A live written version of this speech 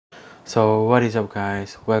So what is up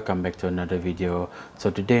guys, welcome back to another video.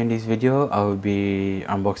 So today in this video I will be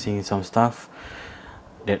unboxing some stuff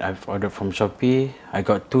that I've ordered from Shopee. I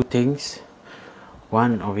got two things.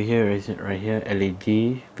 One over here is right here,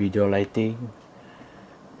 LED video lighting,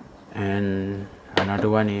 and another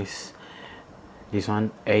one is this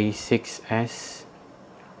one, A6S.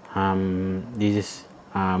 This is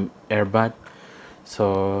earbud.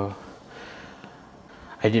 So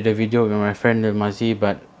I did a video with my friend Mazey,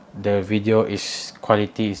 but the video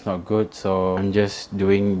quality is not good, so I'm just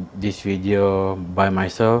doing this video by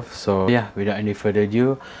myself. So yeah, without any further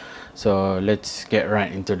ado, so let's get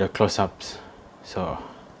right into the close-ups. So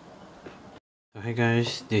hi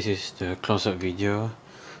guys, this is the close-up video.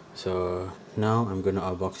 So now I'm gonna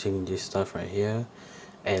unboxing this stuff right here,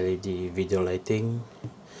 LED video lighting.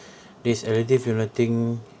 This LED video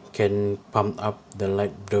lighting can pump up the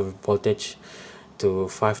voltage to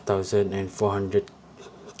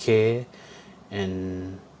 5400K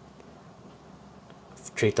and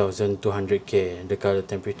 3200K. The color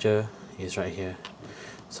temperature is right here.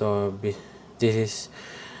 So this is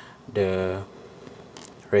the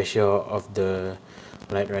ratio of the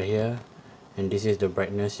light right here, and this is the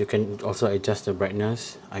brightness. You can also adjust the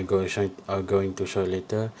brightness. I'm going to show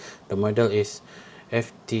later. The model is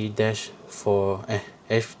ft.TheWhite.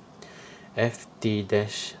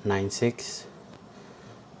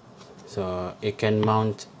 So it can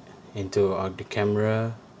mount into the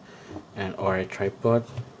camera and or a tripod.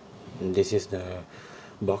 And this is the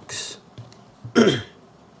box.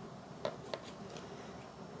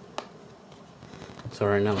 So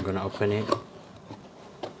right now I'm gonna open it.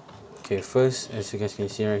 Okay, first, as you guys can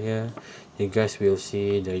see right here, you guys will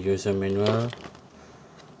see the user manual.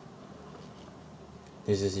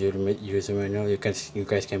 This is your user manual. You guys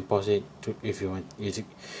can pause it if you want, if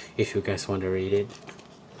you guys want to read it.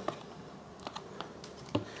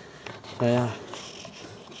 So yeah,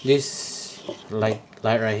 this light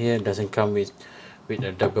right here doesn't come with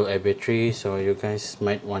a AA battery, so you guys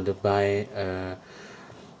might want to buy a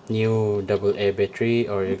new AA battery,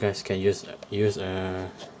 or you guys can use your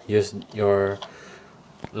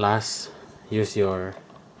AA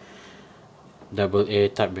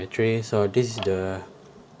type battery. So this is the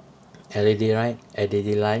LED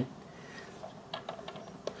light.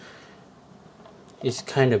 It's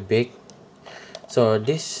kind of big. So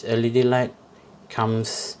this LED light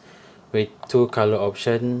comes with two color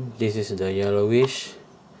options. This is the yellowish,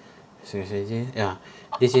 as you can see. Yeah,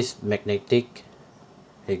 this is magnetic.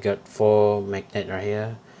 It got 4 magnet right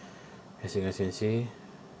here, as you guys can see.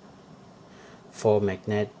 4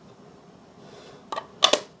 magnet.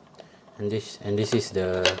 And this is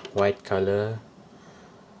the white color,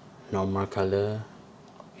 normal color.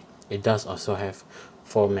 It does also have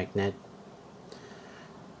 4 magnet.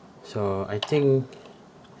 So I think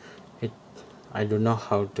I don't know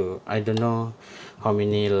how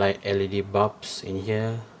many LED bulbs in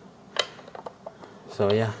here.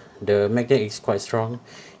 So yeah, the magnet is quite strong.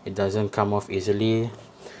 It doesn't come off easily.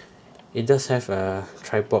 It does have a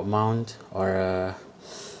tripod mount or a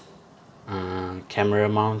camera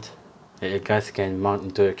mount that you guys can mount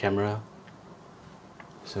into the camera.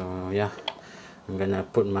 So yeah, I'm gonna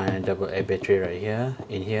put my AA battery right here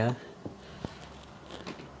in here.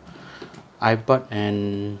 I bought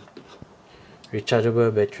an rechargeable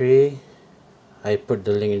battery. I put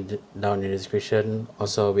the link down in the description,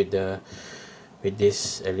 also with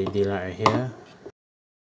this LED light right here.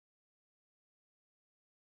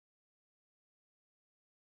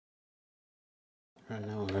 Right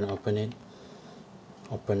now I'm gonna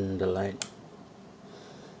open the light.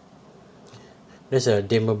 There's a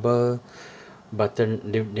dimmable button,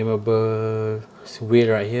 dimmable wheel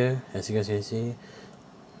right here, as you guys can see.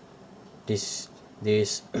 This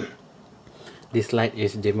light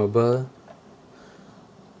is dimmable.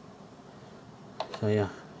 So yeah,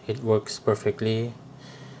 it works perfectly.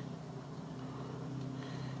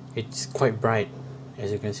 It's quite bright,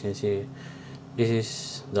 as you guys can see. This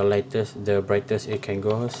is the brightest it can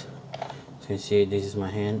go. As you can see, this is my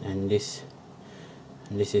hand, and this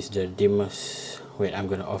is the dimmest. Wait, I'm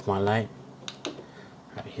gonna off my light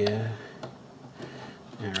right here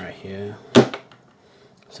and right here.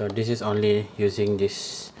 So this is only using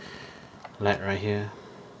this light right here.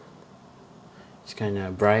 It's kind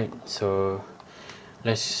of bright, so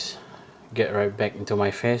let's get right back into my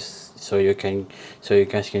face so you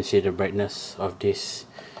guys can see the brightness of this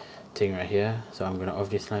thing right here. So I'm gonna off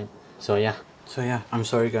this light. So yeah, I'm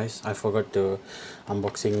sorry guys, I forgot to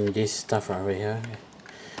unboxing this stuff right here.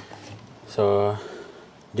 So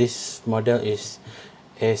this model is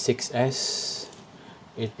A6S.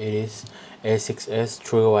 It is A6S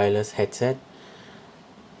True Wireless headset.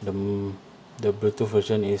 the the Bluetooth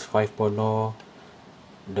version is 5.0.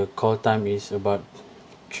 The call time is about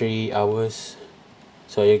 3 hours,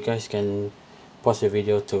 so you guys can pause the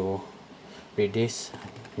video to read this.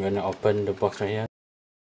 I'm gonna open the box right here.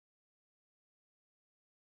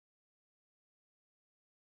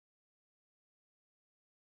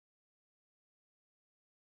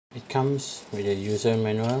 It comes with a user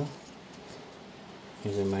manual.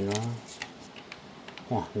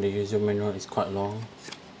 Oh, the user manual is quite long.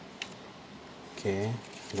 Okay,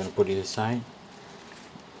 I'm gonna put it aside.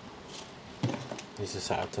 This is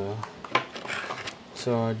after.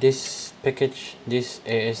 So this package, this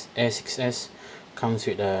A6S comes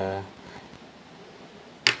with a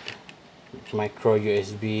micro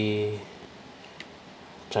USB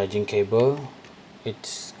charging cable.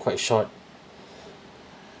 It's quite short,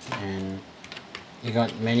 and you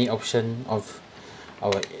got many options of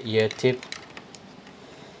our ear tip.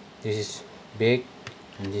 This is big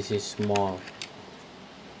and this is small.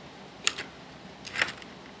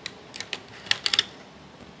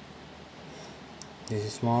 This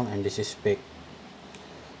is small and this is big.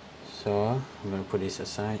 So I'm gonna put this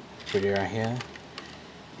aside, put it right here.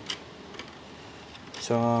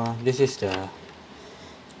 So this is the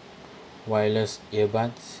wireless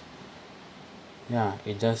earbuds. Yeah,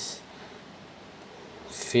 it does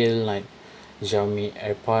feel like Xiaomi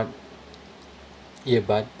AirPod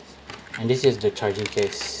earbud. And this is the charging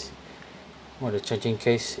case. Well, the charging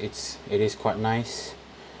case, it is quite nice.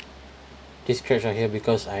 This scratch right here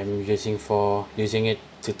because I'm using it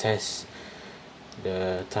to test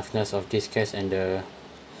the toughness of this case and the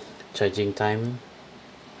charging time.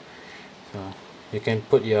 So you can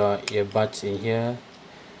put your earbuds in here,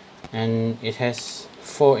 and it has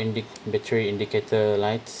 4 battery indicator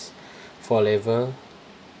lights, 4 level.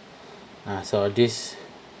 So this,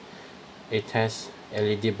 it has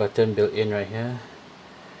LED button built in right here.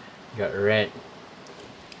 Got red.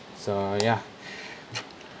 So yeah,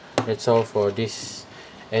 that's all for this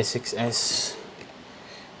A6S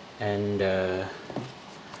and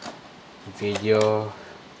video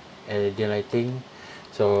LED lighting.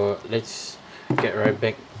 So let's get right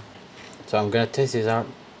back. So I'm gonna test this out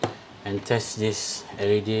and test this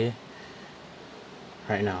LED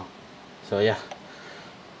right now. So yeah.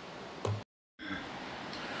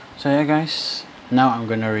 So yeah guys, now I'm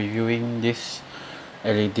gonna reviewing this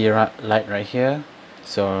LED light right here.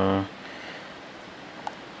 So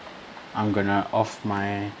I'm gonna off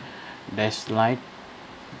my desk light.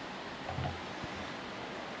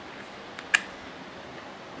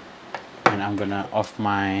 And I'm gonna off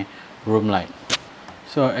my room light.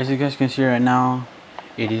 So as you guys can see right now,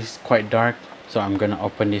 it is quite dark. So I'm gonna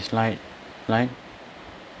open this light.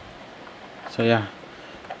 So yeah,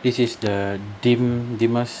 this is the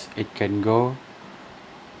dimmest it can go.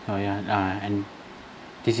 So yeah, and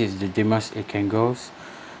this is the dimmest it can go,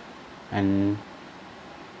 and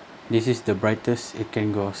this is the brightest it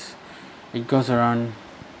can go. It goes around,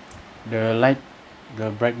 the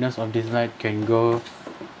brightness of this light can go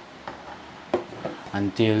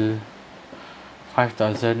until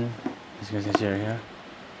 5,000, as you can see right here,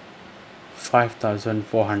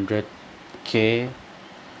 5,400K.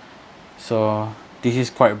 So this is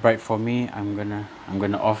quite bright for me. I'm gonna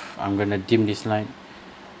dim this light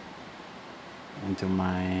into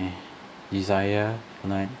my desired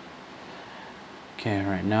light. Okay,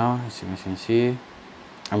 right now as you guys can see,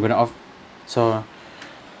 I'm gonna off. So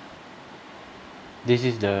this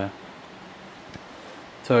is the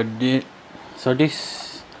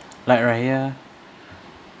this light right here,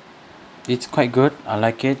 it's quite good. I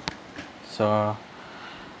like it. So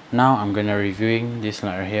now I'm gonna reviewing this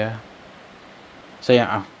light right here. So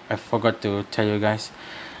yeah, I forgot to tell you guys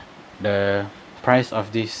the price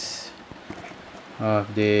of this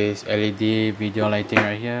LED video lighting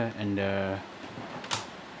right here,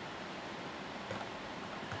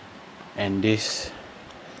 and this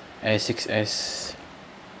A6S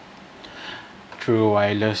true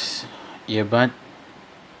wireless earbud.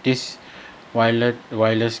 This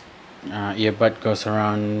wireless earbud goes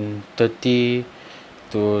around 30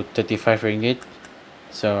 to 35 ringgit.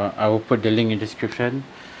 So I will put the link in the description.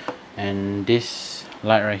 And this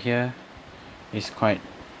light right here is quite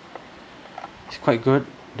good.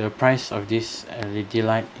 The price of this LED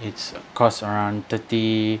light, it's cost around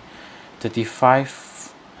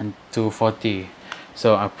 35 and to 40.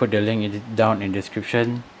 So I'll put the link down in the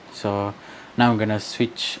description. So now I'm gonna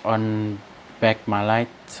switch on back my light.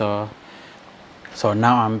 So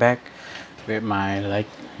now I'm back with my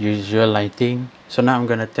usual lighting. So now I'm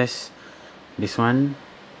gonna test this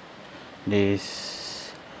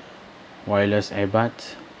wireless earbud.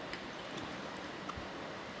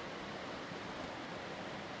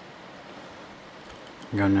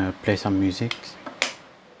 I'm gonna play some music.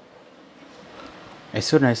 As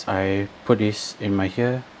soon as I put this in my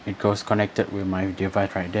ear, it goes connected with my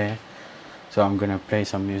device right there. So I'm gonna play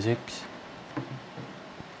some music.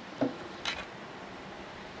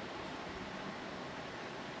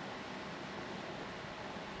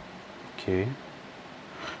 Okay,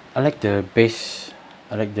 I like the bass.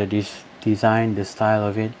 I like this design, the style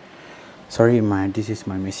of it. Sorry, this is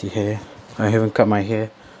my messy hair. I haven't cut my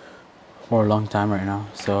hair for a long time right now.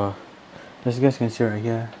 So as you guys can see right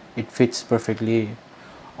here, it fits perfectly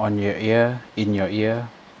on your ear, in your ear.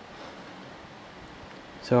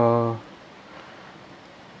 So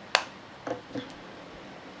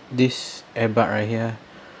this earbud right here,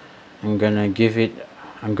 I'm gonna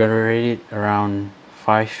rate it around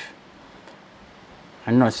 5.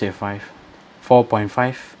 I'm not say 5,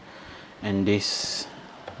 4.5. And this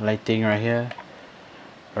lighting right here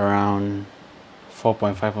around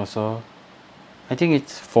 4.5 also. I think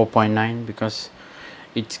it's 4.9 because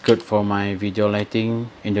it's good for my video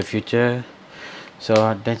lighting in the future.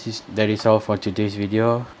 So that is all for today's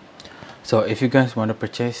video. So if you guys want to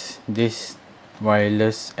purchase this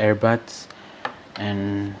wireless earbuds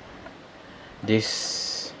and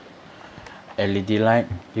this LED light,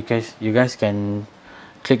 you guys can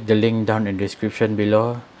click the link down in the description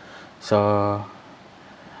below. So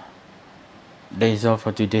that is all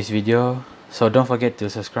for today's video. So don't forget to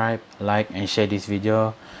subscribe, like and share this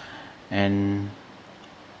video, and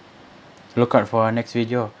look out for our next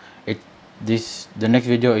video. The next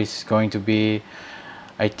video is going to be,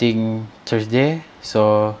 I think, Thursday.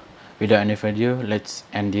 So without any further ado, let's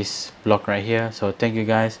end this vlog right here. So thank you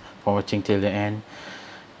guys for watching till the end.